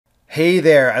Hey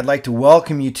there, I'd like to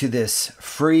welcome you to this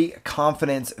free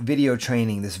confidence video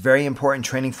training, this very important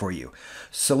training for you.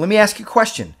 So let me ask you a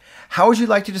question. How would you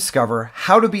like to discover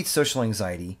how to beat social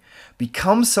anxiety,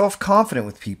 become self-confident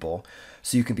with people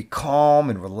so you can be calm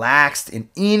and relaxed in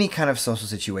any kind of social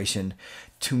situation,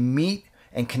 to meet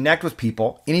and connect with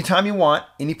people anytime you want,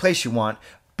 any place you want,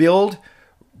 build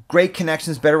great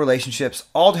connections, better relationships,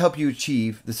 all to help you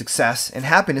achieve the success and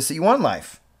happiness that you want in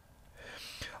life?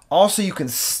 Also, you can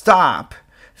stop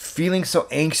feeling so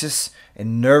anxious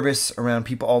and nervous around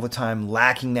people all the time,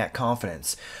 lacking that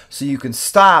confidence. So you can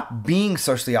stop being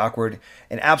socially awkward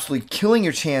and absolutely killing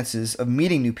your chances of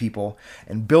meeting new people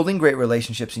and building great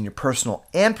relationships in your personal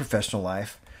and professional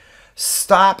life.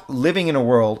 Stop living in a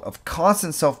world of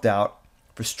constant self-doubt,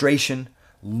 frustration,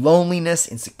 loneliness,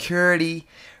 insecurity,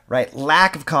 right?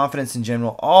 Lack of confidence in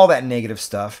general, all that negative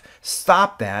stuff.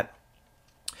 Stop that.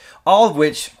 All of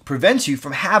which prevents you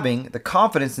from having the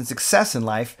confidence and success in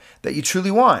life that you truly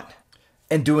want.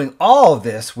 And doing all of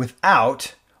this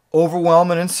without overwhelm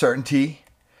and uncertainty,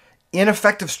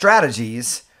 ineffective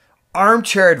strategies,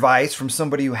 armchair advice from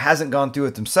somebody who hasn't gone through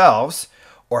it themselves,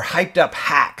 or hyped up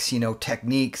hacks,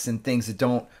 techniques and things that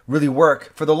don't really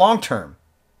work for the long term.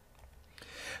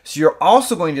 So you're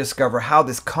also going to discover how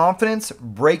this confidence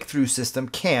breakthrough system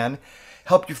can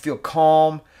help you feel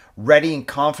calm, ready and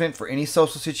confident for any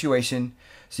social situation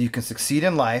so you can succeed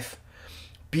in life,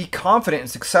 be confident and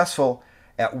successful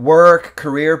at work,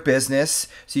 career, business,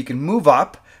 so you can move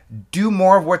up, do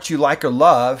more of what you like or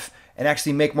love, and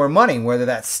actually make more money, whether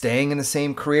that's staying in the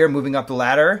same career, moving up the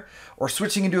ladder, or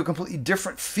switching into a completely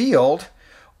different field,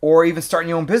 or even starting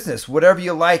your own business, whatever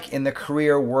you like in the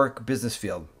career, work, business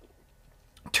field.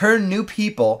 Turn new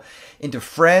people into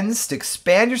friends to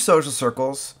expand your social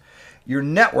circles, your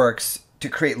networks, to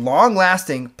create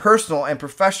long-lasting personal and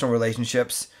professional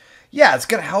relationships. Yeah, it's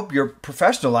going to help your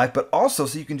professional life, but also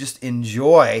so you can just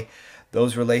enjoy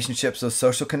those relationships, those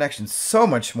social connections, so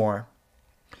much more.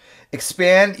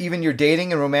 Expand even your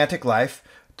dating and romantic life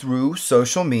through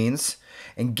social means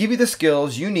and give you the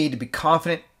skills you need to be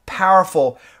confident,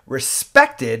 powerful,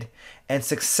 respected, and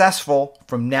successful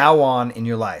from now on in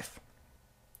your life.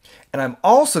 And I'm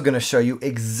also going to show you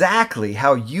exactly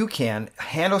how you can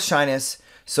handle shyness,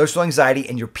 social anxiety,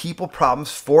 and your people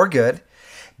problems for good,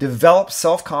 develop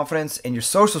self-confidence and your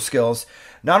social skills,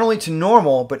 not only to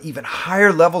normal, but even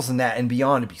higher levels than that and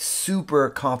beyond, to be super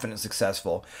confident and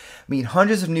successful. Meet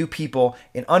hundreds of new people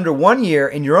in under 1 year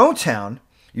in your own town,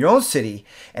 your own city,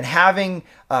 and having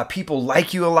people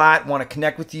like you a lot, want to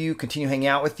connect with you, continue hanging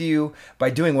out with you by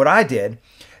doing what I did.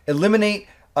 Eliminate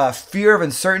fear of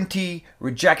uncertainty,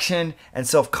 rejection, and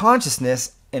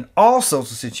self-consciousness in all social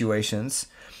situations.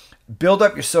 Build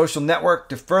up your social network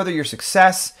to further your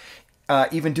success,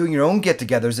 even doing your own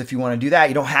get-togethers if you want to do that.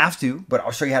 You don't have to, but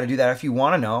I'll show you how to do that if you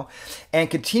want to know. And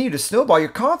continue to snowball your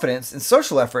confidence and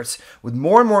social efforts with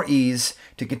more and more ease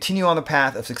to continue on the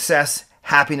path of success,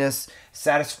 happiness,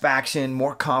 satisfaction,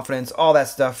 more confidence, all that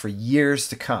stuff for years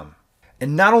to come.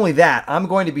 And not only that, I'm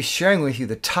going to be sharing with you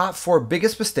the top 4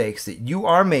 biggest mistakes that you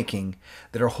are making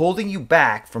that are holding you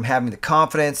back from having the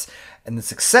confidence and the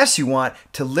success you want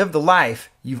to live the life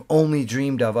you've only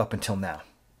dreamed of up until now.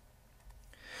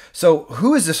 So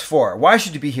who is this for? Why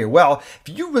should you be here? Well,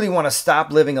 if you really want to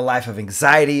stop living a life of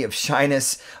anxiety, of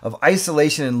shyness, of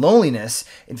isolation and loneliness,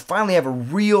 and finally have a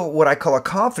real, what I call a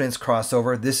confidence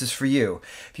crossover, this is for you.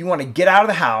 If you want to get out of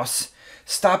the house,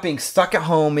 stop being stuck at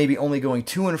home, maybe only going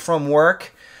to and from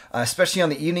work, especially on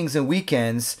the evenings and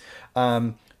weekends,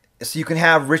 so you can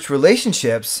have rich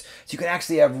relationships, so you can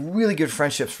actually have really good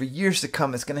friendships for years to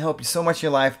come. It's going to help you so much in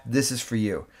your life. This is for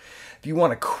you. If you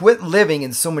want to quit living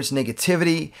in so much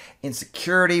negativity,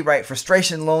 insecurity, right,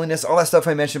 frustration, loneliness, all that stuff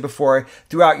I mentioned before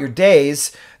throughout your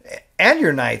days and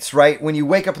your nights, right? When you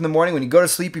wake up in the morning, when you go to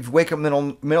sleep, if you wake up in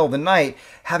the middle of the night,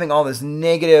 having all this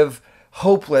negative,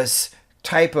 hopeless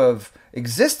type of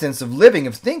existence of living,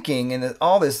 of thinking, and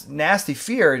all this nasty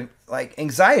fear, like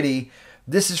anxiety,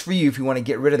 this is for you if you want to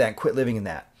get rid of that and quit living in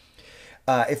that.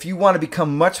 If you want to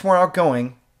become much more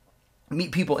outgoing,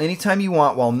 meet people anytime you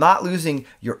want while not losing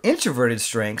your introverted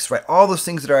strengths, right? All those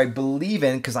things that I believe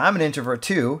in, because I'm an introvert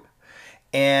too,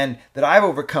 and that I've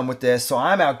overcome with this. So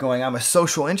I'm outgoing. I'm a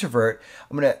social introvert.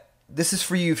 This is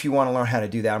for you if you want to learn how to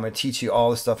do that. I'm going to teach you all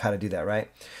the stuff how to do that, right?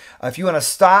 If you want to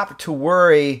stop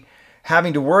to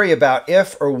having to worry about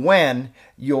if or when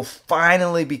you'll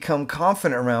finally become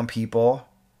confident around people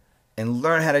and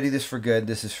learn how to do this for good,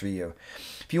 this is for you.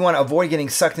 If you want to avoid getting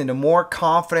sucked into more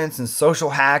confidence and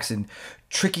social hacks and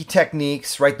tricky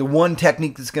techniques, right? The one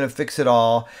technique that's going to fix it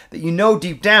all, that you know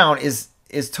deep down is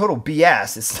total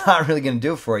BS. It's not really going to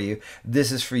do it for you.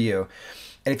 This is for you.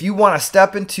 And if you want to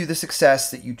step into the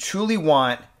success that you truly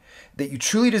want, that you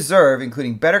truly deserve,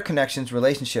 including better connections,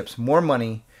 relationships, more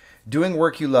money, doing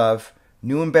work you love,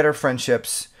 new and better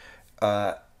friendships,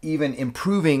 even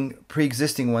improving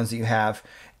pre-existing ones that you have,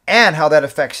 and how that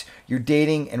affects your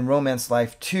dating and romance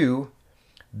life too,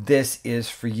 this is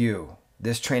for you.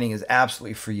 This training is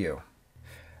absolutely for you.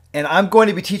 And I'm going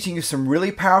to be teaching you some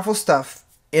really powerful stuff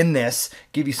in this,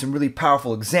 give you some really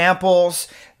powerful examples,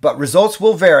 but results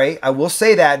will vary. I will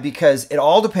say that because it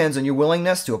all depends on your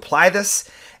willingness to apply this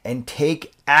and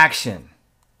take action.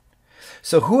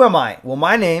 So who am I? Well,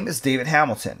 my name is David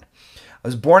Hamilton. I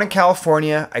was born in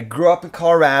California. I grew up in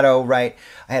Colorado, right?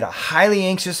 I had a highly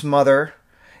anxious mother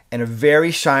and a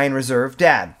very shy and reserved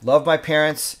dad. Loved my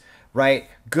parents, right?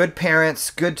 Good parents,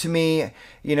 good to me,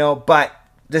 but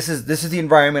this is the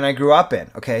environment I grew up in,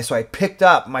 okay? So I picked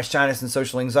up my shyness and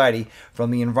social anxiety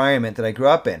from the environment that I grew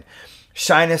up in.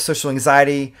 Shyness, social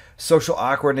anxiety, social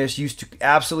awkwardness used to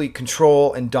absolutely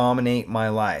control and dominate my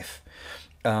life.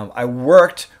 I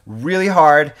worked really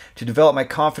hard to develop my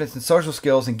confidence and social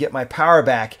skills and get my power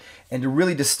back and to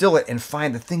really distill it and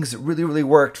find the things that really, really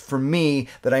worked for me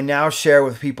that I now share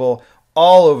with people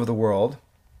all over the world.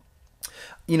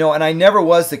 And I never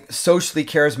was the socially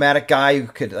charismatic guy who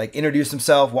could introduce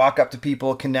himself, walk up to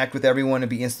people, connect with everyone, and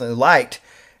be instantly liked.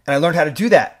 And I learned how to do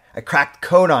that. I cracked the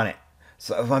code on it.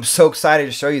 So I'm so excited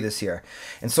to show you this here.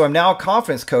 And so I'm now a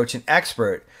confidence coach and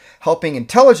expert helping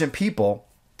intelligent people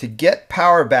to get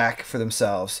power back for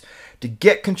themselves, to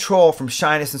get control from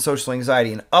shyness and social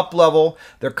anxiety and up-level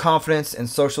their confidence and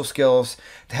social skills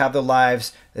to have the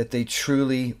lives that they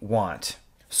truly want.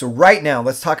 So right now,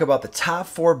 let's talk about the top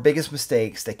 4 biggest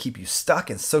mistakes that keep you stuck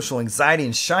in social anxiety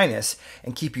and shyness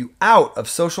and keep you out of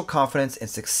social confidence and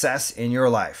success in your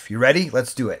life. You ready?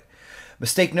 Let's do it.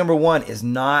 Mistake number 1 is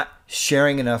not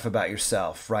sharing enough about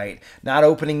yourself, right? Not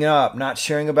opening up, not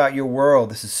sharing about your world.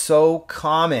 This is so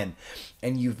common,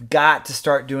 and you've got to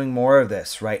start doing more of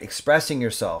this, right? Expressing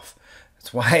yourself.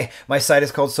 That's why my site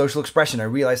is called Social Expression. I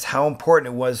realized how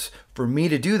important it was for me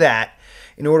to do that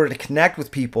in order to connect with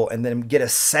people and then get a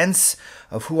sense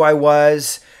of who I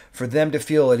was, for them to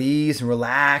feel at ease and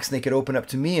relax, and they could open up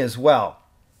to me as well.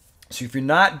 So if you're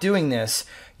not doing this,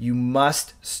 you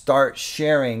must start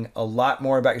sharing a lot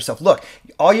more about yourself. Look,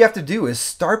 all you have to do is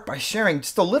start by sharing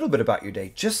just a little bit about your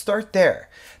day. Just start there.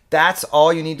 That's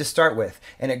all you need to start with.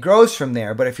 And it grows from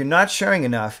there. But if you're not sharing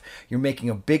enough, you're making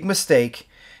a big mistake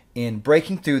in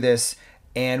breaking through this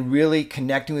and really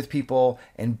connecting with people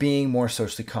and being more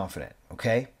socially confident,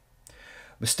 okay?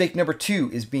 Mistake number 2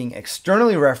 is being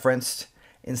externally referenced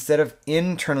instead of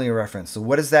internally referenced. So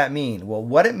what does that mean? Well,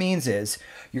 what it means is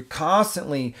you're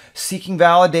constantly seeking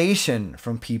validation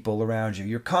from people around you.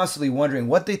 You're constantly wondering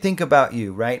what they think about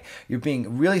you, right? You're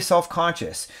being really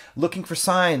self-conscious, looking for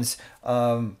signs.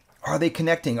 Are they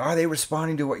connecting? Are they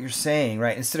responding to what you're saying,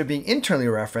 right? Instead of being internally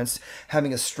referenced,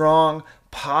 having a strong,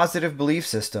 positive belief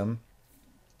system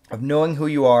of knowing who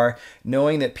you are,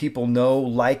 knowing that people know,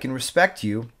 like, and respect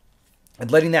you, and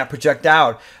letting that project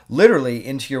out literally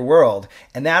into your world.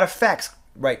 And that affects,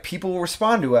 right? People will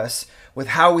respond to us with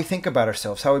how we think about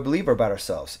ourselves, how we believe about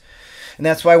ourselves. And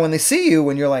that's why when they see you,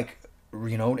 when you're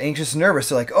anxious and nervous,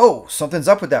 they're like, oh, something's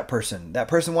up with that person. That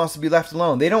person wants to be left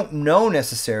alone. They don't know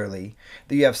necessarily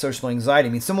that you have social anxiety.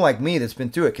 I mean, someone like me that's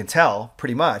been through it can tell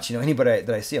pretty much. Anybody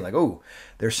that I see, I'm like, oh,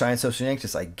 they're shy and socially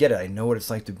anxious. I get it. I know what it's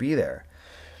like to be there.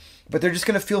 But they're just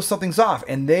going to feel something's off.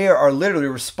 And they are literally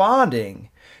responding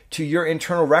to your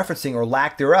internal referencing or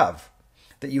lack thereof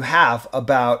that you have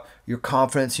about your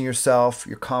confidence in yourself,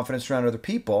 your confidence around other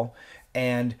people,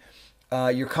 and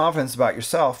your confidence about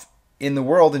yourself in the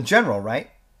world in general, right?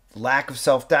 Lack of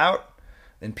self-doubt,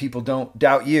 then people don't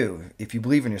doubt you if you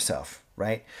believe in yourself,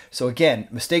 right? So again,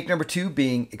 mistake number 2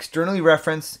 being externally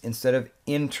referenced instead of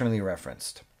internally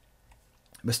referenced.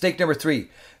 Mistake number 3,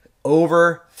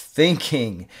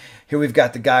 overthinking. Here we've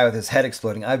got the guy with his head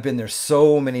exploding. I've been there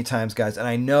so many times, guys, and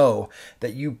I know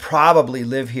that you probably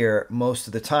live here most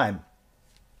of the time.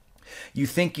 You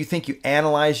think, you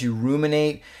analyze, you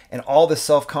ruminate, and all this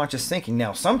self-conscious thinking.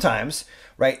 Now, sometimes,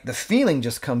 right, the feeling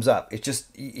just comes up. It's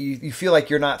just, you feel like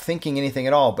you're not thinking anything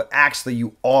at all, but actually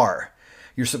you are.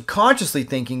 You're subconsciously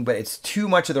thinking, but it's too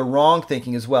much of the wrong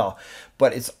thinking as well.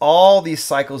 But it's all these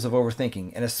cycles of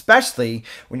overthinking. And especially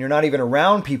when you're not even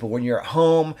around people, when you're at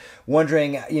home,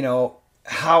 wondering,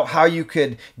 how you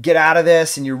could get out of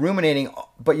this, and you're ruminating,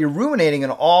 but you're ruminating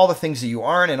on all the things that you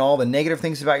aren't and all the negative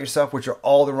things about yourself, which are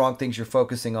all the wrong things you're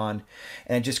focusing on.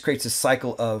 And it just creates a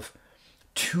cycle of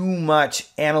too much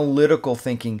analytical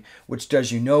thinking, which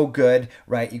does you no good,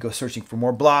 right? You go searching for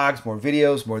more blogs, more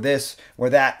videos, more this, more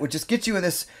that, which just gets you in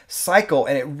this cycle,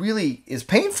 and it really is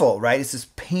painful, right? It's this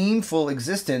painful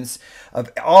existence of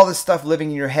all this stuff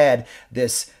living in your head,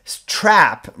 this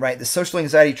trap, right? The social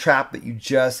anxiety trap that you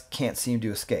just can't seem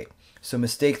to escape. So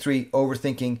mistake 3,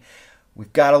 overthinking.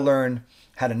 We've got to learn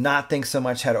how to not think so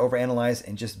much, how to overanalyze,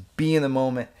 and just be in the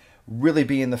moment, really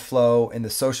be in the flow, in the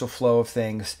social flow of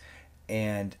things,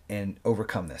 and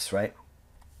overcome this, right?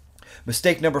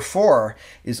 Mistake number 4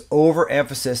 is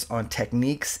overemphasis on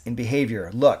techniques and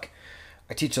behavior. Look,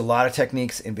 I teach a lot of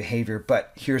techniques and behavior,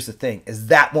 but here's the thing, is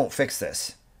that won't fix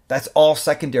this. That's all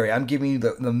secondary. I'm giving you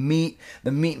the meat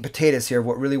and potatoes here of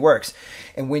what really works.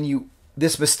 And when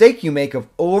this mistake you make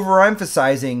of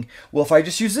overemphasizing, well, if I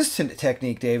just use this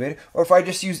technique, David, or if I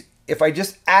just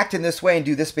act in this way and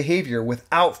do this behavior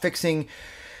without fixing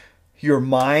your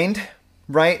mind,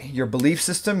 right? Your belief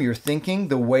system, your thinking,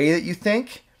 the way that you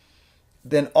think,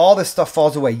 then all this stuff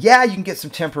falls away. Yeah, you can get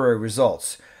some temporary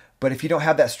results, but if you don't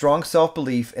have that strong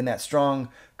self-belief and that strong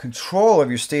control of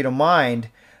your state of mind,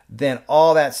 then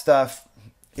all that stuff,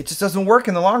 it just doesn't work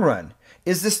in the long run.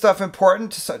 Is this stuff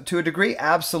important to a degree?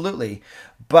 Absolutely.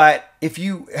 But if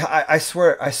you, I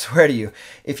swear to you,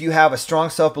 if you have a strong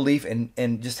self-belief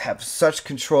and just have such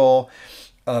control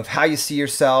of how you see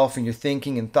yourself and your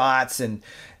thinking and thoughts and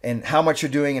how much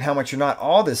you're doing and how much you're not,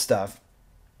 all this stuff,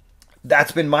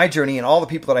 that's been my journey, and all the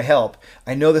people that I help,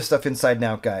 I know this stuff inside and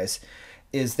out, guys,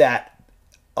 is that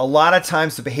a lot of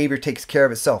times the behavior takes care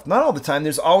of itself. Not all the time.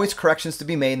 There's always corrections to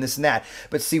be made and this and that.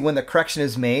 But see, when the correction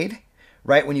is made,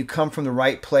 right, when you come from the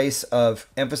right place of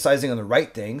emphasizing on the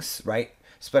right things, right,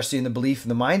 especially in the belief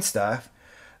and the mind stuff,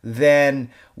 then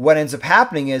what ends up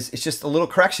happening is it's just a little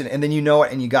correction, and then you know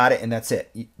it and you got it and that's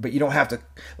it. But you don't have to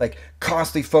like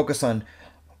constantly focus on,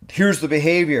 here's the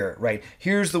behavior, right?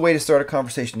 Here's the way to start a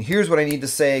conversation. Here's what I need to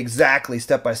say exactly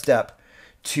step by step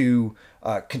to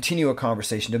continue a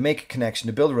conversation, to make a connection,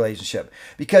 to build a relationship.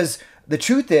 Because the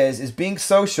truth is being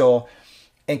social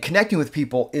and connecting with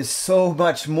people is so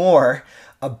much more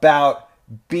about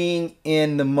being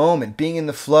in the moment, being in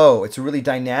the flow. It's a really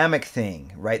dynamic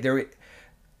thing, right?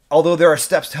 Although there are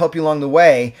steps to help you along the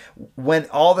way, when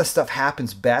all this stuff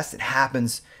happens best, it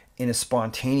happens in a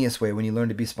spontaneous way when you learn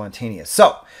to be spontaneous.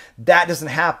 So that doesn't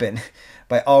happen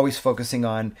by always focusing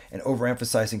on and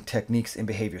overemphasizing techniques and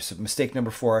behavior. So mistake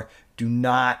number 4, do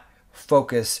not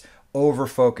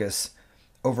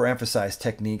overemphasize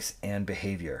techniques and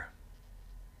behavior.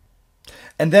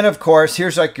 And then, of course,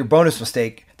 here's like your bonus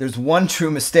mistake. There's one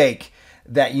true mistake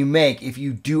that you make if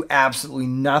you do absolutely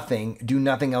nothing, do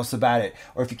nothing else about it.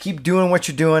 Or if you keep doing what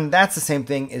you're doing, that's the same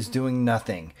thing as doing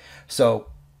nothing. So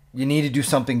you need to do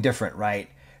something different, right?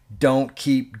 Don't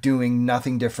keep doing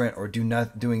nothing different or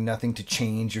doing nothing to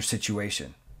change your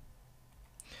situation.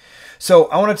 So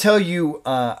I want to tell you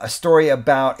a story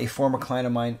about a former client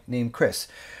of mine named Chris.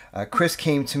 Chris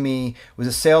came to me, was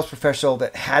a sales professional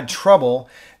that had trouble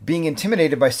being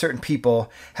intimidated by certain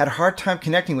people, had a hard time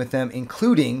connecting with them,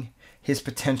 including his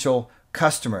potential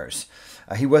customers.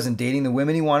 He wasn't dating the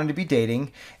women he wanted to be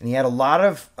dating, and he had a lot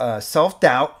of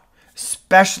self-doubt,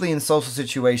 especially in social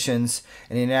situations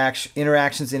and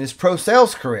interactions in his pro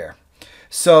sales career.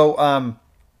 So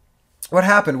what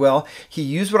happened? Well, he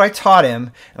used what I taught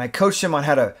him, and I coached him on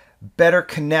how to better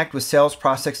connect with sales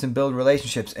prospects and build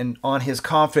relationships, and on his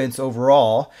confidence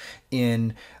overall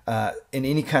in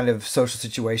any kind of social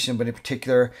situation, but in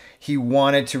particular, he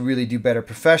wanted to really do better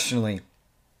professionally.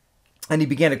 And he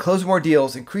began to close more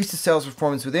deals, increase his sales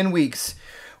performance within weeks,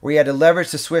 where he had to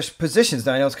leverage to switch positions.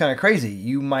 Now, I know it's kind of crazy.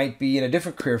 You might be in a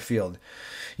different career field.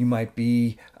 You might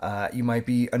be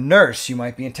a nurse. You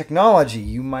might be in technology.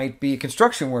 You might be a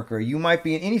construction worker. You might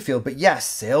be in any field. But yes,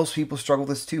 salespeople struggle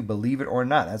with this too, believe it or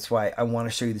not. That's why I want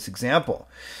to show you this example.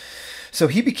 So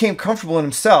he became comfortable in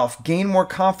himself, gained more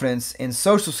confidence and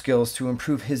social skills to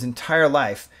improve his entire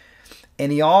life. And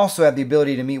he also had the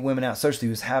ability to meet women out socially.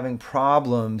 He was having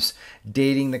problems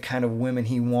dating the kind of women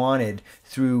he wanted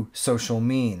through social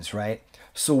means, right?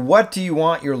 So what do you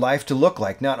want your life to look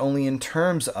like? Not only in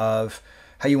terms of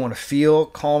how you want to feel,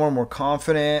 calmer, more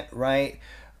confident, right?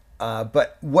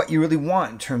 But what you really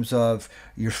want in terms of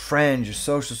your friends, your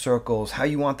social circles, how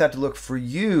you want that to look for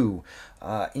you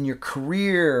in your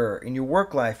career, in your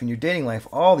work life, in your dating life,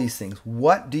 all these things.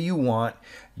 What do you want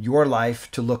your life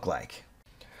to look like?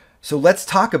 So let's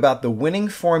talk about the winning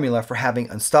formula for having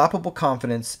unstoppable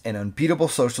confidence and unbeatable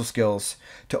social skills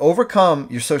to overcome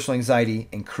your social anxiety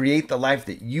and create the life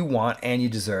that you want and you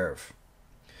deserve.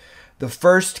 The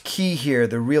first key here,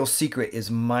 the real secret,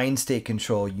 is mind state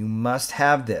control. You must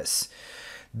have this.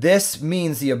 This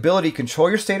means the ability to control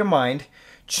your state of mind,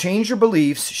 change your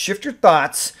beliefs, shift your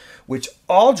thoughts, which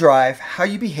all drive how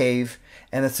you behave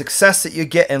and the success that you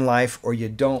get in life or you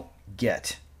don't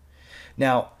get.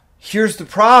 Now, here's the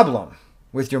problem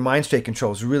with your mind state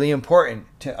control. It's really important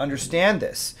to understand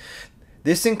this.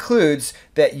 This includes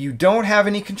that you don't have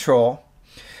any control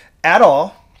at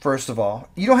all, first of all.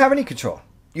 You don't have any control.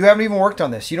 You haven't even worked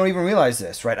on this. You don't even realize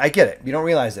this, right? I get it. You don't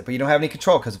realize it, but you don't have any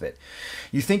control because of it.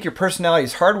 You think your personality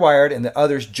is hardwired and that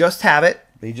others just have it.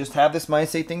 They just have this mind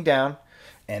state thing down,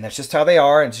 and that's just how they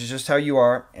are, and it's just how you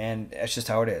are, and that's just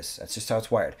how it is. That's just how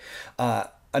it's wired.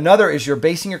 Another is you're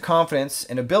basing your confidence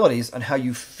and abilities on how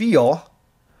you feel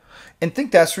and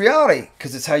think that's reality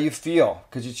because it's how you feel,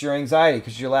 because it's your anxiety,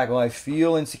 because you're like, well, I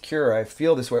feel insecure, I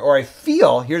feel this way, or I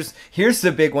feel, here's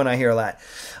the big one I hear a lot.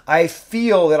 I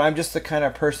feel that I'm just the kind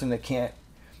of person that can't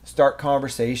start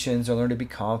conversations or learn to be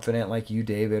confident like you,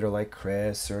 David, or like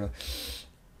Chris, or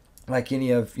like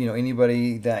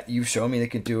anybody that you've shown me that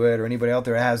could do it, or anybody out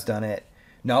there that has done it.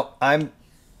 No,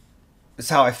 it's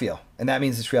how I feel, and that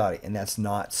means it's reality, and that's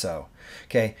not so.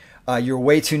 Okay, you're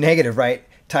way too negative, right?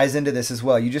 Ties into this as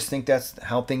well. You just think that's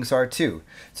how things are too.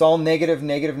 It's all negative,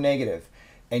 negative, negative,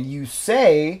 and you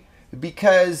say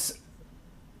because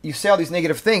you say all these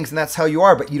negative things, and that's how you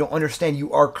are, but you don't understand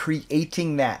you are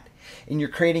creating that, and you're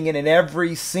creating it in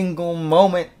every single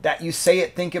moment that you say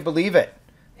it, think it, believe it.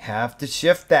 Have to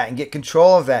shift that and get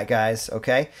control of that, guys.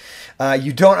 Okay,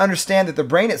 you don't understand that the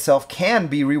brain itself can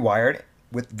be rewired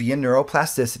via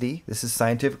neuroplasticity. This is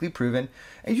scientifically proven,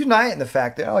 and you deny it in the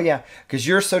fact that, oh yeah, because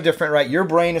you're so different, right? Your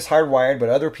brain is hardwired, but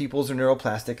other people's are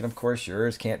neuroplastic, and of course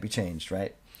yours can't be changed,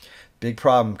 right? Big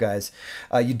problem, guys.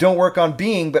 You don't work on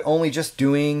being, but only just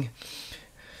doing,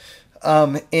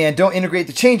 and don't integrate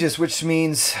the changes, which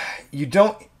means you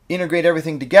don't integrate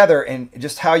everything together and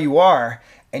just how you are,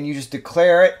 and you just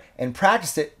declare it and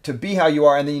practice it to be how you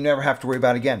are, and then you never have to worry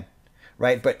about it again,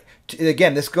 right? But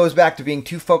again, this goes back to being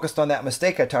too focused on that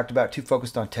mistake I talked about, too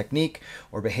focused on technique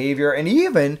or behavior, and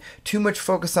even too much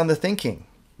focus on the thinking,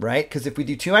 right? Because if we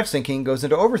do too much thinking, it goes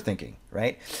into overthinking,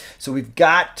 right? So we've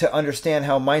got to understand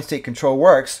how mind state control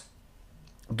works,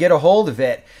 get a hold of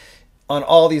it on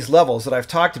all these levels that I've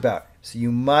talked about. So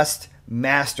you must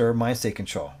master mind state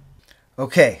control.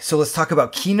 Okay, so let's talk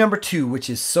about key number 2, which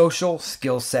is social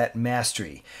skill set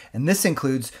mastery. And this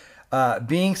includes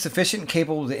being sufficient and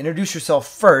capable to introduce yourself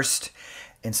first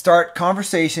and start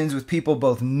conversations with people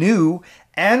both new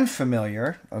and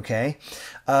familiar, okay?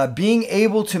 Being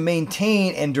able to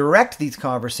maintain and direct these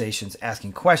conversations,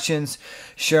 asking questions,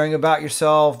 sharing about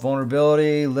yourself,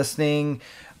 vulnerability, listening.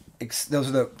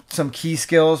 Those are some key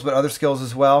skills, but other skills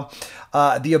as well.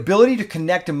 The ability to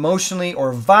connect emotionally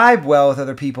or vibe well with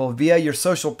other people via your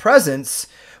social presence,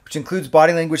 which includes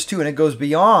body language too, and it goes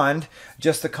beyond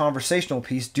just the conversational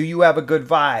piece. Do you have a good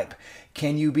vibe?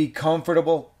 Can you be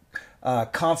comfortable,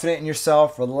 confident in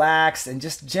yourself, relaxed, and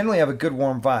just generally have a good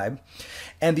warm vibe?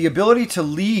 And the ability to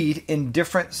lead in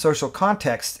different social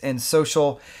contexts and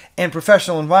social and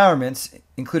professional environments,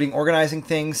 including organizing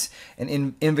things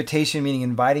and invitation, meaning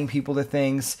inviting people to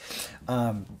things,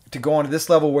 to go on to this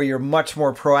level where you're much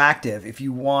more proactive if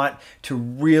you want to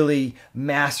really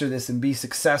master this and be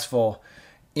successful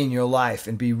in your life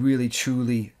and be really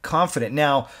truly confident.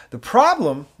 Now, the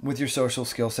problem with your social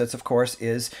skill sets, of course,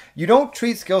 is you don't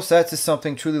treat skill sets as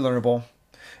something truly learnable,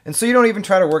 and so you don't even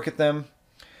try to work at them.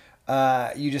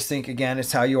 You just think, again,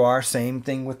 it's how you are. Same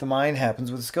thing with the mind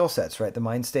happens with the skill sets, right? The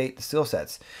mind state, the skill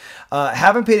sets.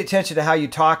 Haven't paid attention to how you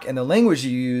talk and the language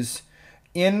you use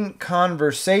in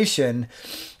conversation,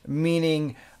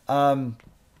 meaning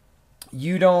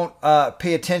you don't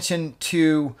pay attention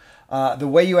to the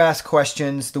way you ask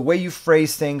questions, the way you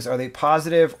phrase things. Are they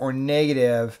positive or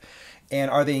negative? And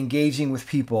are they engaging with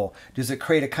people? Does it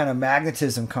create a kind of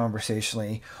magnetism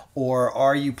conversationally? Or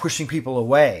are you pushing people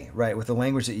away, right, with the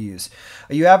language that you use?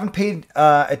 You haven't paid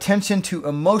attention to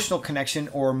emotional connection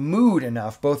or mood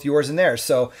enough, both yours and theirs.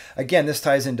 So again, this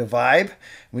ties into vibe.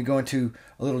 We go into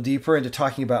a little deeper into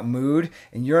talking about mood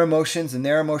and your emotions and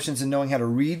their emotions and knowing how to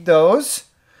read those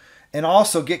and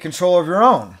also get control of your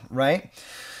own, right?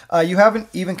 You haven't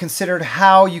even considered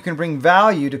how you can bring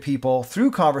value to people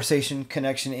through conversation,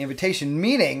 connection, and invitation,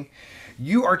 meaning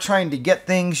you are trying to get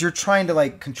things, you're trying to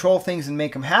like control things and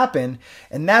make them happen.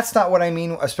 And that's not what I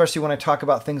mean, especially when I talk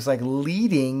about things like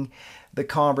leading the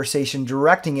conversation,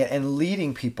 directing it, and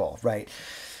leading people, right?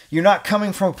 You're not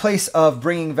coming from a place of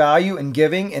bringing value and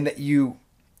giving, and that you,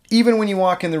 even when you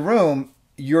walk in the room,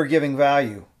 you're giving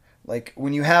value. Like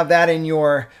when you have that in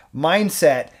your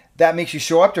mindset, that makes you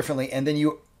show up differently, and then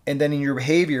you and then in your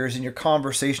behaviors, in your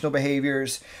conversational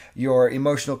behaviors, your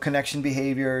emotional connection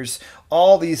behaviors,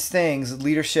 all these things,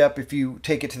 leadership, if you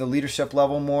take it to the leadership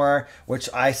level more, which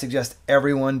I suggest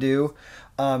everyone do,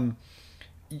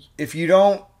 if you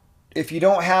don't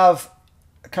have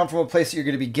come from a place that you're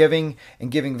going to be giving and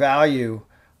giving value,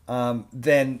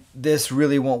 then this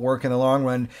really won't work in the long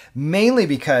run, mainly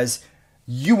because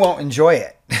you won't enjoy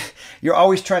it. You're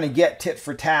always trying to get tit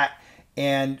for tat.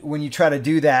 And when you try to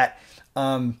do that,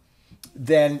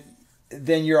 then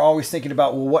you're always thinking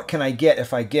about, well, what can I get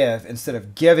if I give, instead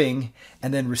of giving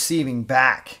and then receiving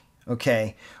back?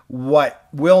 Okay. What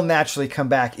will naturally come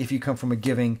back if you come from a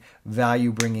giving,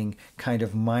 value bringing kind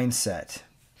of mindset?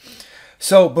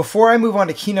 So before I move on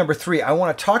to key number 3, I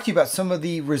want to talk to you about some of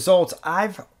the results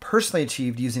I've personally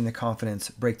achieved using the confidence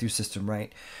breakthrough system,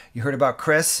 right? You heard about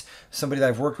Chris, somebody that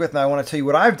I've worked with, and I want to tell you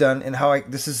what I've done and how I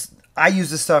use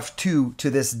this stuff to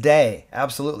this day.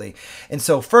 Absolutely. And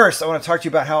so first, I want to talk to you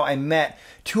about how I met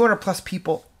 200 plus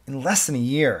people in less than a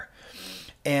year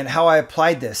and how I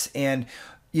applied this. And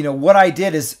what I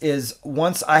did is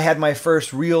once I had my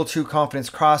first real true confidence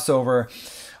crossover,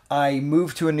 I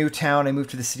moved to a new town. I moved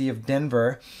to the city of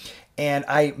Denver, and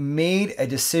I made a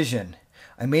decision.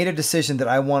 That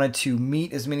I wanted to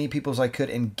meet as many people as I could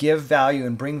and give value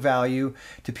and bring value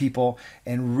to people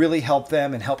and really help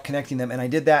them and help connecting them. And I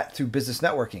did that through business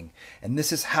networking. And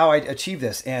this is how I achieved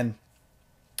this. And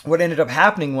what ended up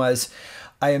happening was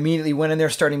I immediately went in there,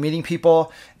 started meeting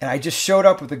people, and I just showed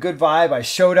up with a good vibe. I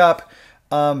showed up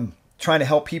trying to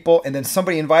help people. And then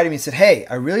somebody invited me and said, hey,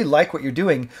 I really like what you're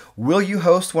doing. Will you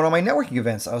host one of my networking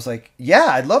events? I was like, yeah,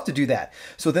 I'd love to do that.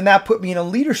 So then that put me in a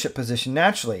leadership position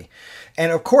naturally.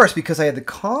 And of course, because I had the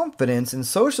confidence and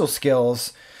social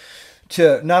skills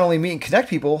to not only meet and connect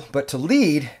people, but to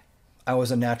lead, I was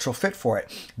a natural fit for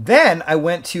it. Then I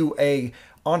went to a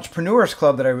entrepreneurs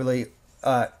club that I really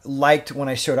liked when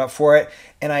I showed up for it.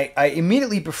 And I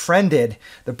immediately befriended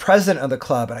the president of the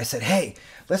club. And I said, hey,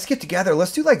 let's get together.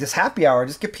 Let's do like this happy hour.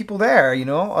 Just get people there,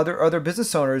 other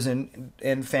business owners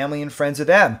and family and friends of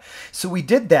them. So we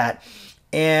did that.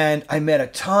 And I met a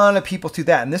ton of people through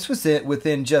that. And this was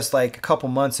within just like a couple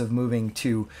months of moving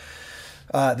to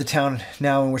the town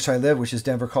now in which I live, which is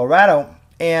Denver, Colorado.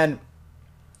 And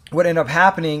what ended up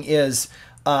happening is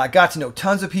I got to know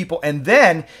tons of people. And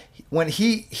then when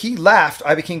he left,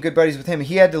 I became good buddies with him.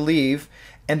 He had to leave.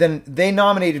 And then they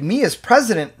nominated me as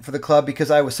president for the club because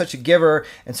I was such a giver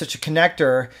and such a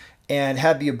connector and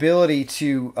had the ability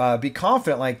to be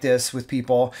confident like this with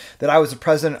people, that I was the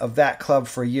president of that club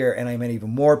for a year. And I met even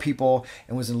more people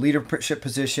and was in a leadership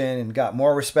position and got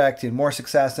more respect and more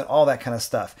success and all that kind of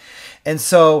stuff. And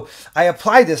so I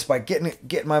applied this by getting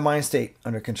my mind state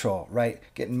under control, right?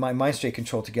 Getting my mind state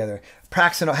control together,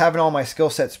 practicing, having all my skill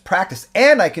sets practiced.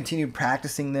 And I continued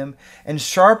practicing them and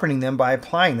sharpening them by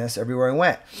applying this everywhere I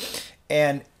went.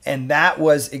 And that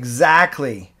was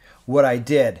exactly what I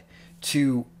did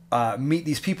to meet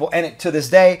these people. And to this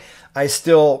day, I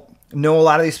still know a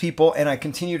lot of these people, and I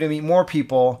continue to meet more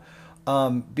people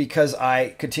because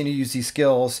I continue to use these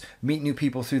skills, meet new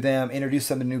people through them, introduce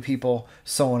them to new people,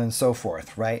 so on and so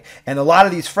forth, right? And a lot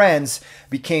of these friends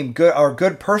became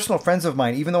good personal friends of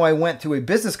mine. Even though I went through a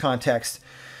business context,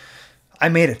 I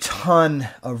made a ton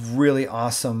of really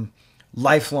awesome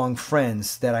lifelong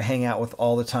friends that I hang out with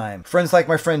all the time. Friends like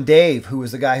my friend Dave, who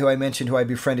was the guy who I mentioned, who I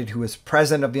befriended, who was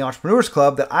president of the Entrepreneurs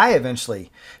Club that I eventually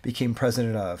became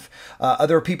president of.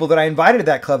 Other people that I invited to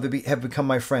that club have become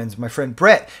my friends. My friend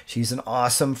Brett, she's an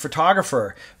awesome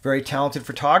photographer, very talented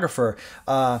photographer.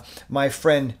 My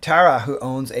friend Tara, who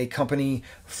owns a company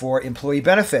for employee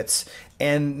benefits.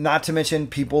 And not to mention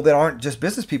people that aren't just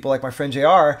business people, like my friend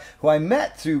JR, who I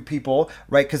met through people,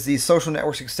 right? Because these social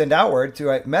networks extend outward.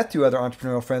 I met through other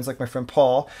entrepreneurial friends, like my friend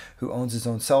Paul, who owns his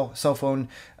own cell phone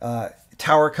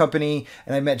tower company.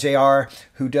 And I met JR,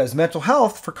 who does mental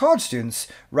health for college students,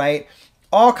 right?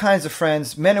 All kinds of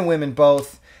friends, men and women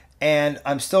both. And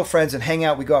I'm still friends and hang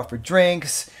out. We go out for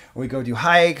drinks, or we go do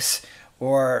hikes,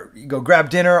 or you go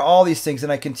grab dinner, all these things.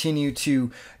 And I continue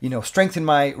to, strengthen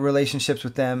my relationships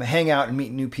with them, hang out and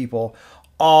meet new people,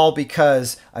 all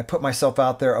because I put myself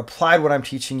out there, applied what I'm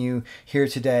teaching you here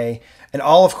today. And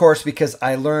all, of course, because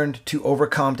I learned to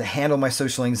overcome, to handle my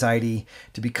social anxiety,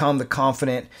 to become the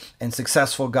confident and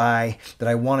successful guy that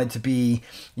I wanted to be,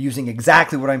 using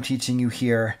exactly what I'm teaching you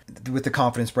here with the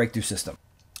confidence breakthrough system.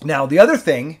 Now, the other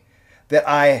thing that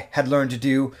I had learned to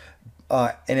do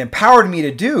and empowered me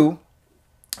to do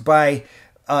by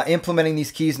implementing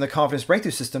these keys in the confidence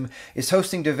breakthrough system is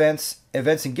hosting events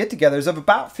and get-togethers of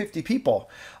about 50 people,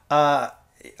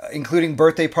 including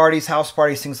birthday parties, house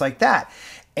parties, things like that.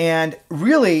 And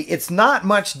really, it's not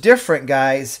much different,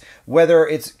 guys, whether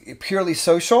it's purely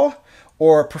social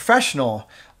or professional.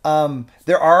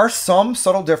 There are some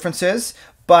subtle differences,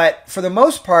 but for the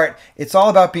most part, it's all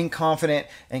about being confident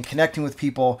and connecting with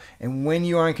people. And when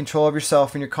you are in control of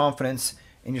yourself and your confidence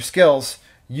and your skills,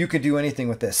 you can do anything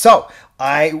with this. So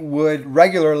I would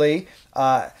regularly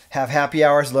have happy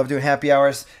hours, love doing happy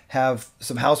hours, have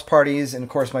some house parties, and of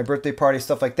course my birthday party,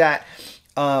 stuff like that.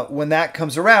 When that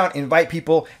comes around, invite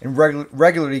people and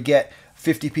regularly get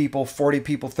 50 people, 40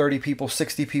 people, 30 people,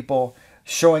 60 people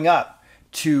showing up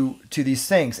to these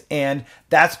things. And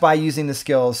that's by using the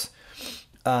skills,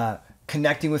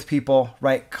 connecting with people,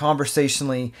 right?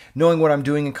 Conversationally, knowing what I'm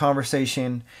doing in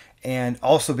conversation, and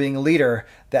also being a leader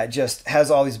that just has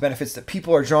all these benefits that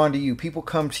people are drawn to you. People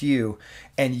come to you,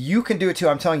 and you can do it too.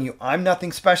 I'm telling you, I'm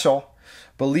nothing special.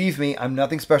 Believe me, I'm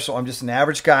nothing special. I'm just an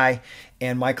average guy,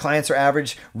 and my clients are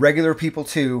average, regular people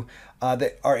too,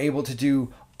 that are able to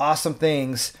do awesome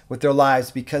things with their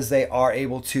lives because they are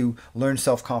able to learn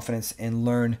self-confidence and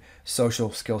learn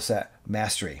social skill set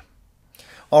mastery.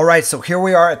 All right, so here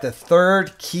we are at the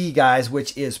third key, guys,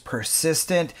 which is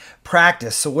persistent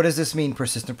practice. So what does this mean,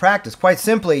 persistent practice? Quite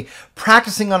simply,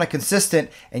 practicing on a consistent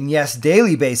and yes,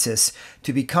 daily basis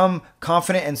to become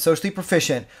confident and socially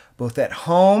proficient, both at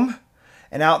home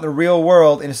and out in the real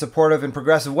world in a supportive and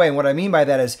progressive way. And what I mean by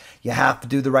that is you have to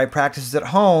do the right practices at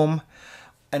home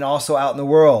and also out in the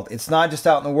world. It's not just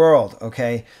out in the world,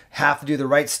 okay? Have to do the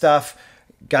right stuff.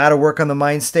 Got to work on the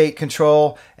mind state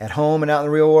control at home and out in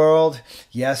the real world.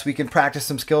 Yes, we can practice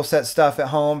some skill set stuff at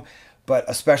home, but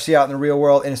especially out in the real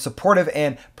world in a supportive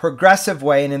and progressive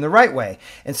way and in the right way.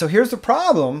 And so here's the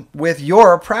problem with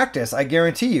your practice, I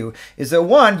guarantee you, is that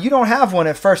one, you don't have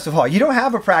one. First of all, you don't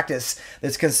have a practice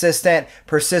that's consistent,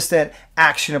 persistent,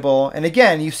 actionable. And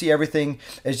again, you see everything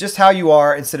as just how you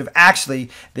are instead of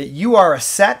actually that you are a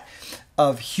set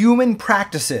of human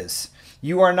practices.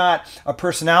 You are not a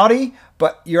personality,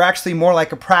 but you're actually more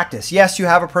like a practice. Yes, you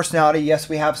have a personality. Yes,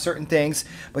 we have certain things,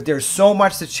 but there's so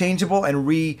much that's changeable and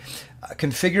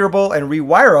reconfigurable and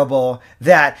rewirable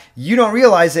that you don't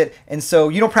realize it, and so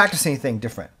you don't practice anything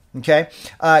different. Okay?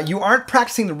 You aren't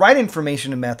practicing the right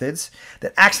information and methods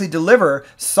that actually deliver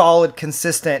solid,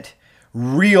 consistent,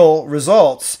 real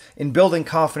results in building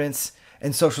confidence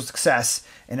and social success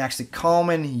and actually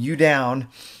calming you down,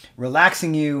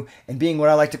 relaxing you, and being what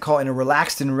I like to call in a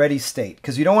relaxed and ready state.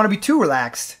 Because you don't want to be too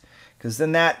relaxed, because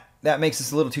then that makes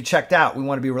us a little too checked out. We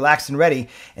want to be relaxed and ready.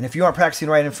 And if you aren't practicing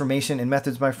the right information and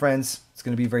methods, my friends, it's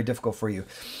going to be very difficult for you.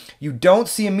 You don't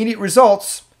see immediate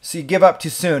results, so you give up too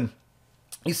soon.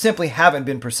 You simply haven't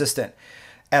been persistent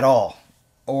at all.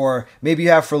 Or maybe you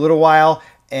have for a little while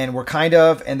and were kind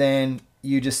of, and then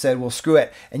you just said, well, screw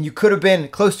it. And you could have been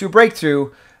close to a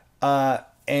breakthrough,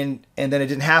 and then it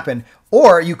didn't happen.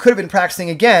 Or you could have been practicing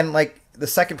again, like the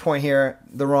second point here,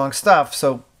 the wrong stuff.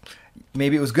 So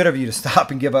maybe it was good of you to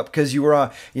stop and give up because you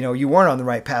were you weren't on the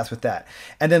right path with that.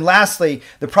 And then lastly,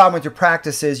 the problem with your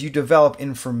practice is you develop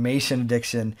information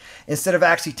addiction instead of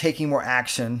actually taking more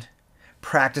action,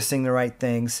 practicing the right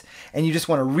things, and you just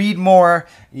want to read more.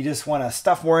 You just want to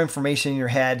stuff more information in your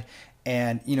head,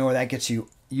 and that gets you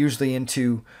usually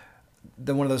into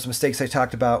one of those mistakes I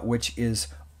talked about, which is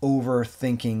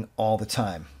overthinking all the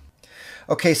time.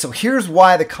 Okay, so here's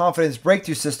why the confidence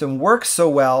breakthrough system works so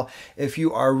well if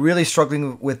you are really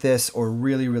struggling with this or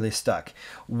really, really stuck.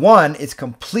 One, it's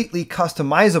completely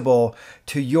customizable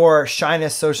to your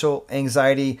shyness, social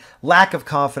anxiety, lack of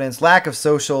confidence, lack of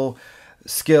social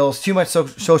skills, too much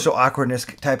social awkwardness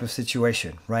type of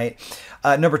situation, right?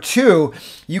 Number two,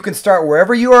 you can start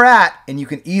wherever you are at and you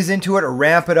can ease into it or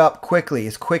ramp it up quickly,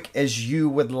 as quick as you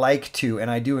would like to.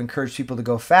 And I do encourage people to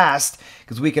go fast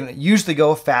because we can usually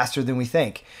go faster than we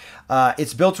think.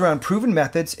 It's built around proven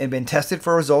methods and been tested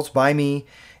for results by me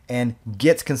and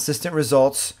gets consistent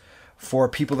results for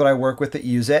people that I work with that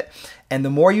use it. And the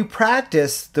more you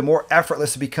practice, the more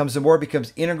effortless it becomes, the more it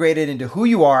becomes integrated into who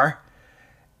you are.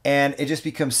 And it just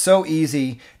becomes so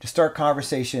easy to start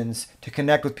conversations, to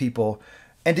connect with people,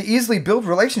 and to easily build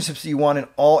relationships that you want in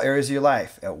all areas of your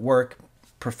life, at work,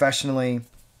 professionally,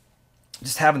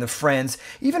 just having the friends,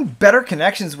 even better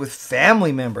connections with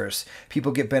family members.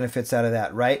 People get benefits out of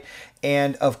that, right?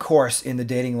 And of course, in the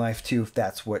dating life too, if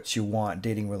that's what you want,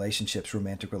 dating relationships,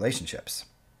 romantic relationships.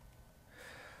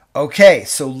 Okay,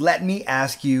 so let me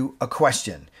ask you a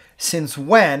question. Since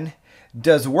when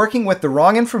does working with the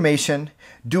wrong information,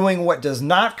 doing what does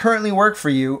not currently work for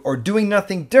you, or doing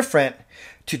nothing different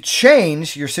to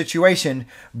change your situation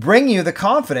bring you the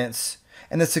confidence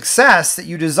and the success that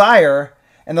you desire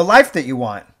and the life that you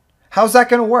want? How's that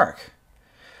going to work?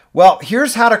 Well,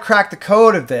 here's how to crack the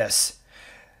code of this.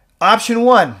 Option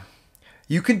one,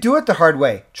 you can do it the hard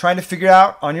way, trying to figure it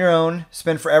out on your own,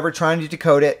 spend forever trying to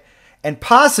decode it, and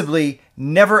possibly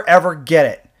never ever get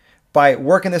it by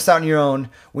working this out on your own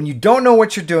when you don't know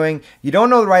what you're doing, you don't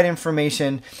know the right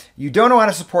information, you don't know how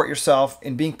to support yourself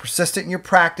in being persistent in your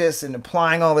practice and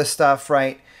applying all this stuff,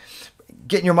 right?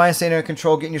 Getting your mindset under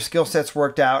control, getting your skill sets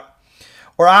worked out.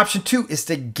 Or option two is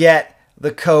to get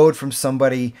the code from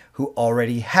somebody who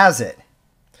already has it.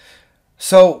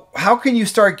 So how can you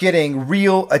start getting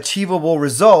real achievable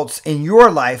results in your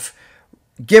life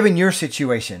given your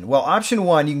situation? Well, option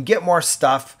one, you can get more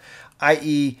stuff,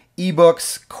 i.e.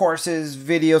 ebooks, courses,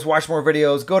 videos, watch more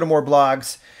videos, go to more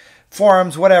blogs,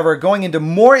 forums, whatever, going into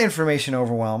more information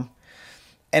overwhelm,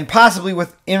 and possibly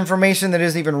with information that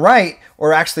isn't even right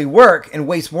or actually work, and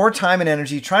waste more time and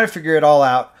energy trying to figure it all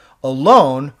out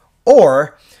alone.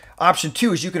 Or option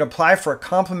two is you can apply for a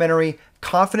complimentary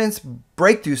confidence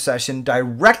breakthrough session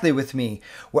directly with me,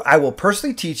 where I will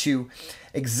personally teach you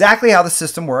exactly how the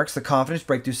system works, the confidence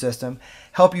breakthrough system,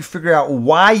 help you figure out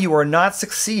why you are not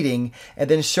succeeding, and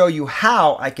then show you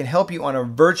how I can help you on a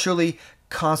virtually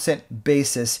constant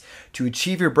basis to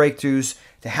achieve your breakthroughs,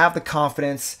 to have the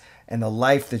confidence and the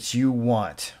life that you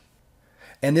want.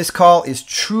 And this call is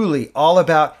truly all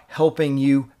about helping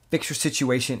you fix your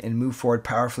situation and move forward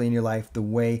powerfully in your life the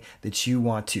way that you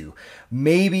want to.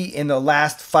 Maybe in the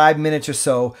last 5 minutes or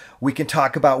so, we can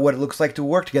talk about what it looks like to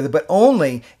work together, but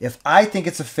only if I think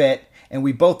it's a fit and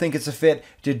we both think it's a fit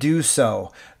to do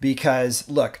so. Because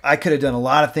look, I could have done a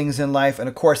lot of things in life, and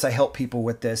of course I help people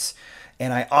with this.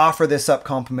 And I offer this up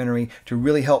complimentary to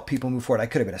really help people move forward. I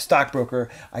could have been a stockbroker.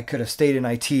 I could have stayed in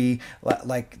IT,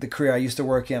 like the career I used to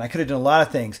work in. I could have done a lot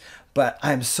of things. But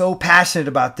I'm so passionate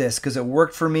about this because it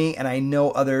worked for me, and I know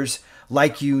others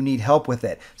like you need help with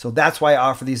it. So that's why I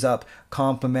offer these up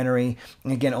complimentary.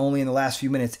 And again, only in the last few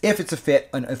minutes. If it's a fit,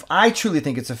 and if I truly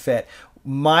think it's a fit,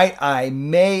 may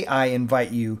I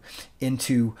invite you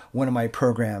into one of my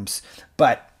programs.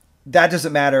 But that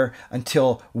doesn't matter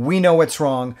until we know what's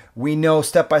wrong. We know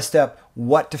step by step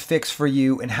what to fix for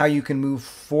you and how you can move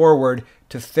forward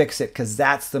to fix it, because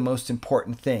that's the most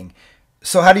important thing.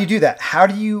 So how do you do that? How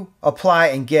do you apply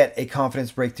and get a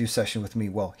confidence breakthrough session with me?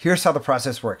 Well, here's how the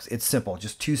process works. It's simple,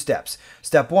 just 2 steps.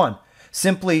 Step 1,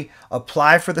 simply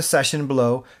apply for the session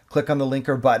below. Click on the link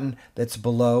or button that's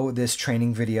below this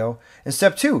training video. And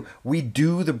step 2, we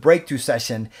do the breakthrough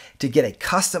session to get a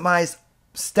customized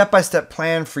step-by-step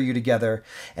plan for you together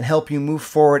and help you move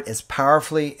forward as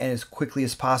powerfully and as quickly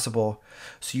as possible,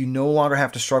 so you no longer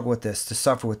have to struggle with this, to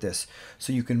suffer with this,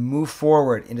 so you can move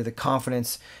forward into the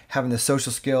confidence, having the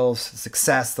social skills,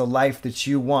 success, the life that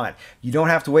you want. You don't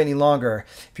have to wait any longer.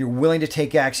 If you're willing to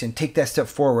take action, take that step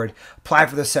forward, apply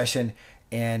for the session,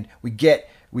 and we get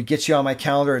you on my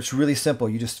calendar. It's really simple.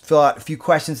 You just fill out a few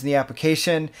questions in the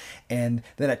application, and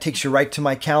then it takes you right to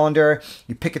my calendar.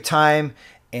 You pick a time,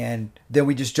 and then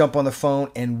we just jump on the phone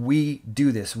and we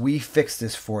do this. We fix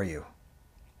this for you.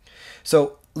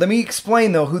 So let me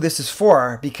explain though who this is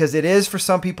for, because it is for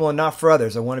some people and not for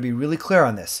others. I want to be really clear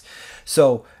on this.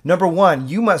 So number 1,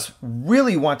 you must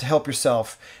really want to help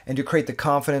yourself and to create the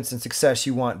confidence and success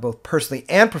you want both personally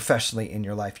and professionally in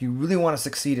your life. You really want to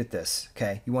succeed at this,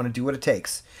 okay? You want to do what it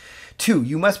takes. 2,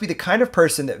 you must be the kind of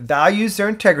person that values their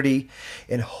integrity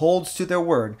and holds to their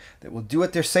word, that will do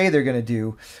what they say they're going to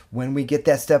do when we get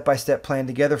that step-by-step plan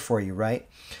together for you, right?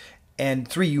 And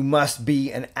 3, you must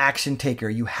be an action taker.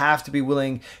 You have to be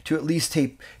willing to at least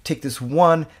take this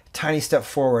one tiny step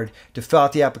forward to fill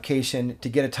out the application, to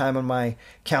get a time on my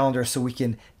calendar so we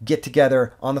can get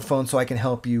together on the phone so I can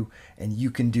help you and you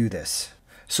can do this.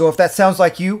 So if that sounds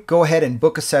like you, go ahead and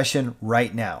book a session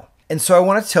right now. And so I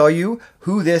want to tell you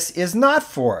who this is not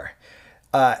for.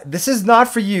 This is not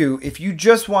for you if you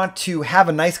just want to have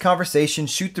a nice conversation,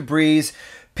 shoot the breeze,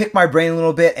 pick my brain a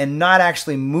little bit, and not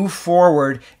actually move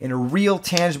forward in a real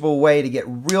tangible way to get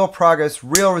real progress,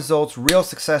 real results, real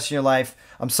success in your life.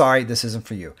 I'm sorry, this isn't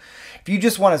for you. If you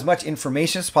just want as much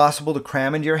information as possible to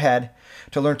cram into your head,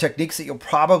 to learn techniques that you'll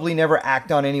probably never act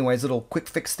on anyways, little quick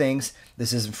fix things,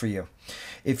 this isn't for you.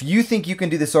 If you think you can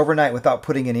do this overnight without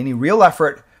putting in any real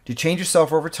effort to change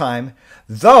yourself over time,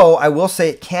 though I will say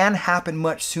it can happen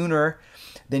much sooner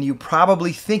than you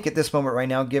probably think at this moment right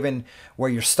now, given where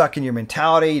you're stuck in your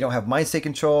mentality, you don't have mindset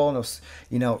control,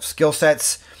 no, skill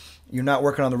sets, you're not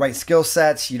working on the right skill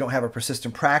sets, you don't have a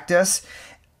persistent practice.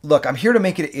 Look, I'm here to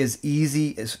make it as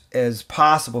easy as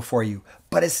possible for you,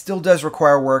 but it still does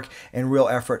require work and real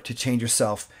effort to change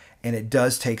yourself, and it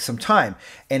does take some time.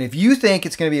 And if you think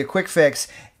it's going to be a quick fix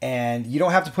and you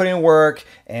don't have to put in work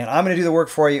and I'm going to do the work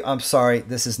for you, I'm sorry,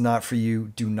 this is not for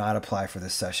you. Do not apply for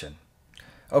this session.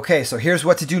 Okay, so here's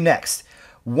what to do next.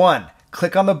 One,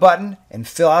 click on the button and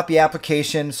fill out the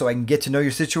application so I can get to know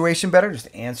your situation better.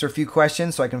 Just answer a few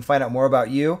questions so I can find out more about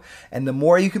you. And the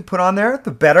more you can put on there,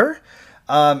 the better.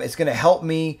 It's going to help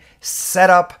me set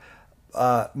up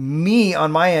me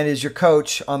on my end as your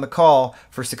coach on the call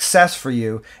for success for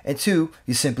you. And two,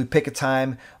 you simply pick a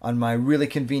time on my really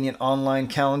convenient online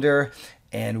calendar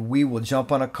and we will jump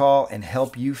on a call and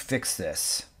help you fix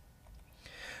this.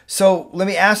 So let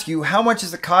me ask you, how much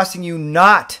is it costing you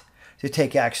not to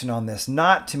take action on this,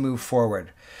 not to move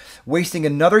forward? Wasting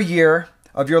another year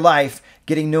of your life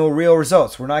getting no real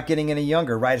results. We're not getting any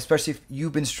younger, right? Especially if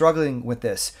you've been struggling with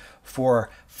this for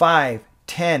 5,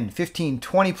 10, 15,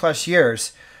 20 plus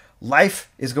years.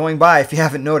 Life is going by if you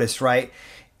haven't noticed, right?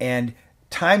 And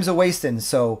time's a wasting.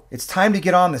 So it's time to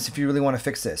get on this if you really want to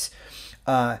fix this.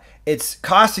 It's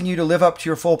costing you to live up to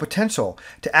your full potential,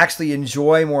 to actually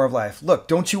enjoy more of life. Look,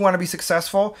 don't you want to be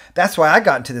successful? That's why I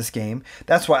got into this game.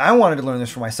 That's why I wanted to learn this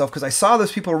for myself, because I saw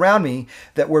those people around me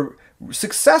that were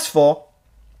successful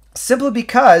simply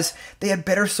because they had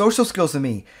better social skills than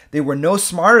me. They were no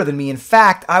smarter than me. In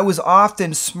fact, I was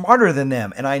often smarter than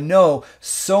them. And I know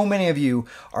so many of you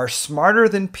are smarter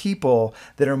than people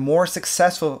that are more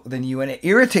successful than you. And it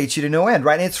irritates you to no end,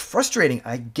 right? And it's frustrating.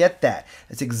 I get that.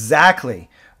 That's exactly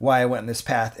why I went on this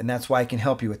path. And that's why I can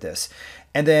help you with this.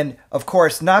 And then, of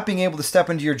course, not being able to step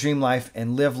into your dream life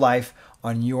and live life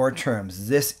on your terms.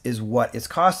 This is what it's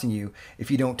costing you if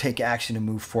you don't take action and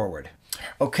move forward.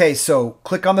 Okay, so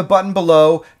click on the button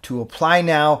below to apply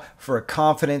now for a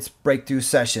confidence breakthrough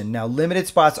session. Now, limited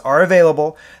spots are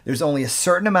available. There's only a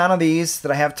certain amount of these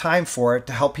that I have time for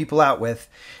to help people out with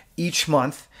each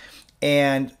month.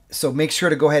 And so make sure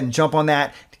to go ahead and jump on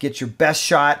that to get your best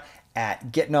shot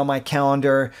at getting on my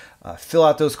calendar. Fill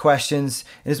out those questions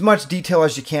in as much detail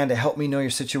as you can to help me know your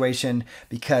situation,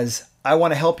 because I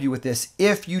want to help you with this.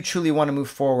 If you truly want to move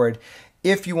forward,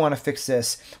 if you want to fix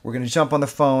this, we're going to jump on the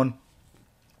phone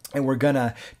and we're going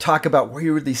to talk about where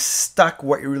you're really stuck,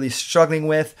 what you're really struggling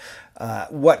with,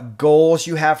 what goals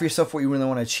you have for yourself, what you really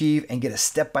want to achieve, and get a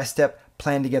step-by-step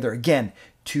plan together, again,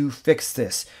 to fix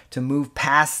this, to move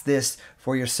past this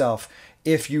for yourself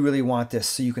if you really want this,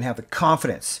 so you can have the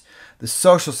confidence, the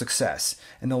social success,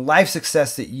 and the life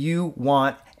success that you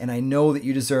want, and I know that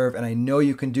you deserve, and I know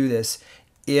you can do this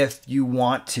if you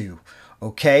want to.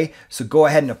 Okay? So go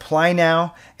ahead and apply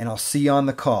now, and I'll see you on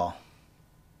the call.